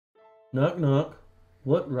Knock knock.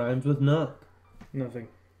 What rhymes with knock? Nothing.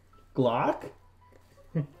 Glock?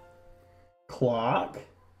 Clock?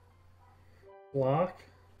 Lock?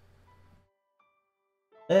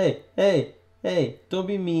 Hey, hey, hey, don't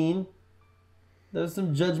be mean. That was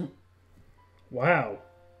some judgment. Wow.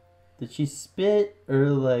 Did she spit or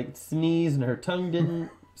like sneeze and her tongue didn't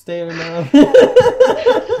stay in her mouth?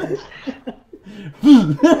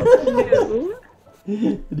 No.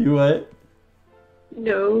 Do what?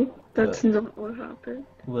 No, that's not what happened.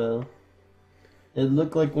 Well, it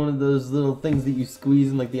looked like one of those little things that you squeeze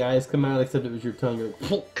and like the eyes come out, except it was your tongue.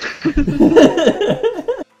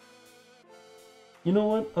 You know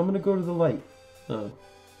what? I'm gonna go to the light. Oh.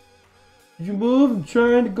 Did you move? I'm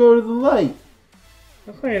trying to go to the light.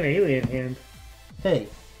 That's like an alien hand. Hey,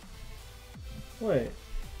 What?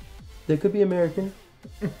 they could be American.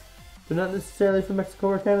 They're not necessarily from Mexico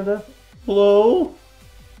or Canada. Hello?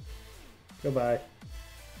 Goodbye.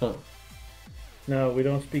 Oh. No, we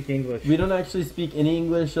don't speak English. We don't actually speak any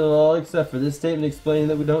English at all, except for this statement explaining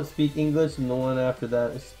that we don't speak English, and the one after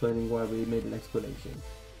that explaining why we made an explanation.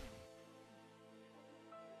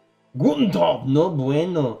 Guten Tag, no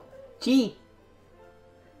bueno. Chi.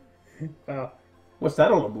 Wow. What's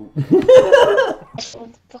that all about? This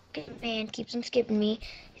old fucking man keeps on skipping me.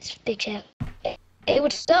 It's big chat. Hey,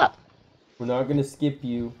 what's up? We're not gonna skip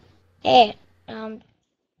you. Hey,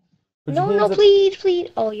 Put your no, hands up. please, please.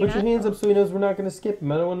 Oh, you're Put not? your hands up so he knows we're not gonna skip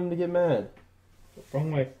him. I don't want him to get mad.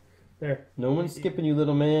 Wrong way. There. No one's skipping you,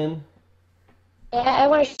 little man. I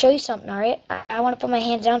want to show you something, alright? I want to put my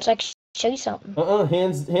hands down so I can show you something.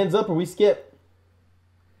 Hands up or we skip.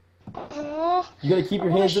 Aw, You gotta keep I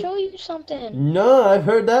your want hands to up. show you something. No, I've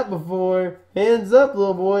heard that before. Hands up,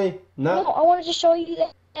 little boy. No, Not I wanted to show you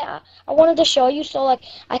that. I wanted to show you so, like,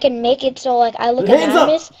 I can make it so, like, I look hands up.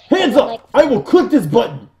 anonymous. Hands and, up. like, I will click this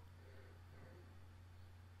button.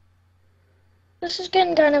 this is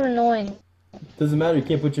getting kind of annoying. Doesn't matter. You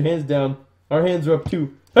can't put your hands down. Our hands are up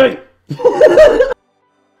too. Hey.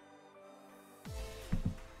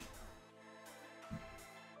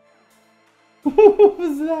 What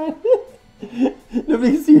was that?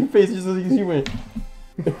 Nobody can see your face, just like you went.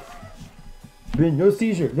 Ben, no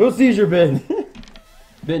seizure. No seizure, Ben.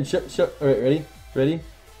 Ben, shut. Alright, ready?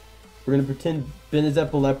 We're gonna pretend Ben is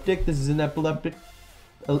epileptic. This is an epileptic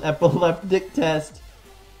test.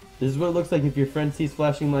 This is what it looks like if your friend sees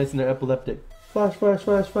flashing lights and they're epileptic. Flash, flash,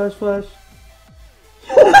 flash, flash, flash.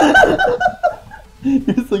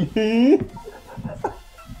 It's like,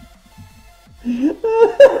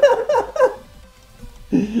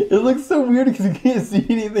 It looks so weird because you can't see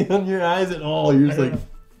anything on your eyes at all. You're just like,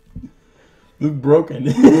 look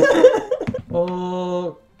broken.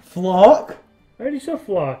 Flock? I already saw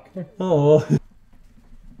Flock. Oh.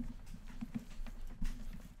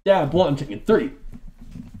 Dab one chicken. 3,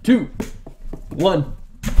 2, 1.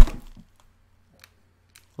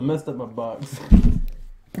 I messed up my box.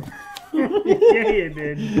 Yeah, you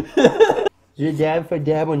did. Is your dab for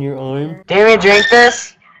dab on your arm? Do you drink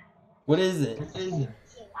this? What is it?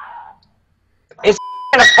 It's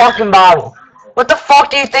in a fucking bottle. What the fuck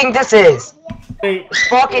do you think this is? Wait, It's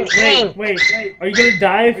fucking ink. wait. Are you gonna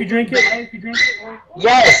die if you drink it?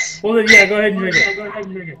 Yes. Well then, yeah, go ahead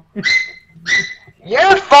and drink it.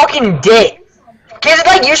 You're a fucking dick. Kids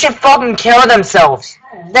like you should fucking kill themselves.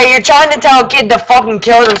 That you're trying to tell a kid to fucking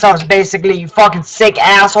kill themselves, basically, you fucking sick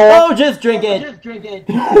asshole. Oh, just drink it!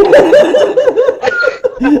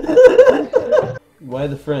 Why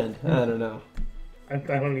the friend? I don't know. I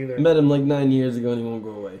don't either. Met him like 9 years ago and he won't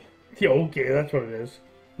go away. Yeah, okay, that's what it is.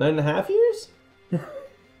 9.5 years?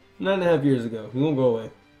 9.5 years ago. He won't go away.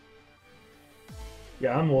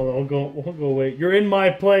 Yeah, I'm the one that'll go away. You're in my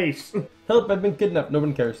place. Help, I've been kidnapped. No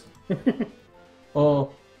one cares.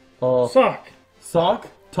 Suck. Sock?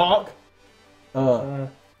 Talk?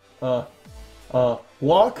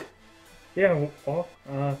 Walk? Yeah, well,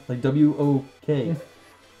 Like W-O-K.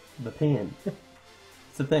 The pan.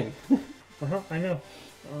 It's a thing. I know.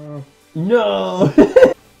 No!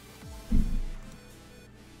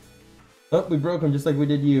 Oh, we broke him just like we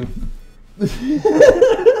did you.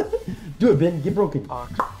 Do it, Ben. Get broken.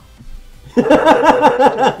 Look,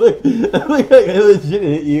 I legit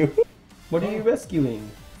hit you. What are you rescuing?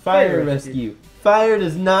 Fire rescue. Fire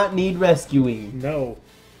does not need rescuing. No.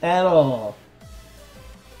 At all.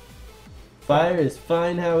 Fire is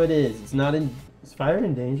fine how it is. It's not in... Is fire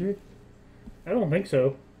endangered? I don't think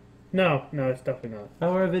so. No, it's definitely not.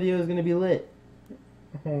 How are our videos gonna be lit?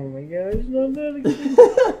 Oh my god, it's not that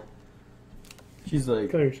again. She's like...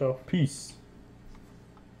 Kill yourself. Peace.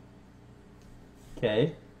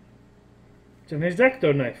 Okay. It's an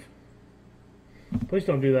Exacto knife. Please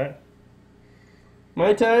don't do that.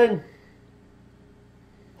 My turn.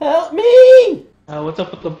 Help me! What's up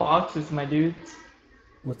with the boxes, my dudes?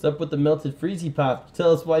 What's up with the melted Freezy Pop?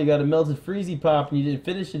 Tell us why you got a melted Freezy Pop and you didn't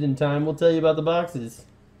finish it in time. We'll tell you about the boxes.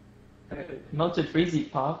 Melted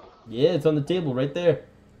Freezy Pop? Yeah, it's on the table right there.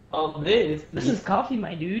 Oh, this is coffee,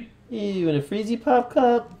 my dude. Ew, in a Freezy Pop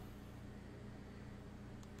cup?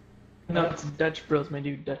 No, it's Dutch Bros, my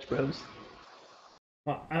dude, Dutch Bros.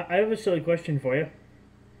 I have a silly question for you.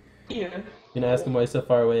 Yeah. Gonna ask him why he's so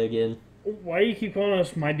far away again. Why do you keep calling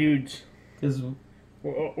us my dudes? Because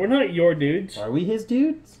We're not your dudes. are we his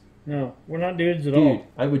dudes? No, we're not dudes at Dude, all.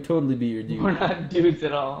 I would totally be your dude. We're not dudes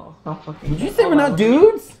at all. Would you say we're not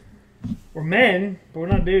dudes? We're men, but we're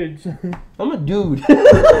not dudes. I'm a dude.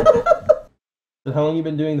 So how long you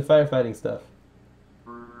been doing the firefighting stuff?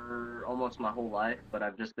 For almost my whole life, but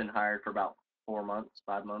I've just been hired for about 4 months,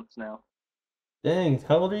 5 months now. Dang,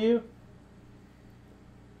 how old are you?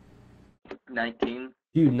 19.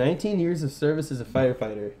 Dude, 19 years of service as a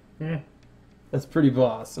firefighter. Yeah. That's pretty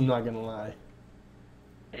boss, I'm not gonna lie.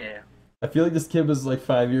 Yeah. I feel like this kid was like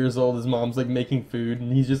 5 years old, his mom's like making food,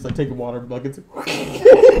 and he's just like taking water buckets and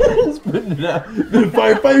just putting it out. Been a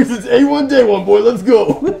firefighter since A1 day one, boy, let's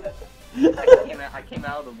go! I came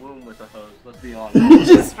out of the womb with a hose, let's be honest. You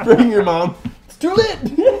just spraying your mom. It's too lit!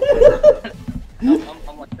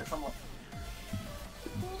 I'm like this, I'm like...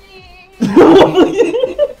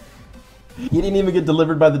 He didn't even get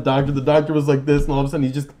delivered by the doctor. The doctor was like this, and all of a sudden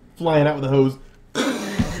he's just flying out with a hose.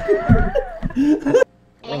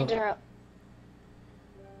 Hands are up.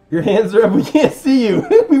 Your hands are up. We can't see you.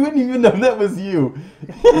 We wouldn't even know that was you.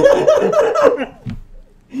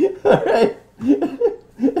 All right.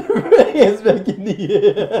 Hands back in the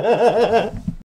air.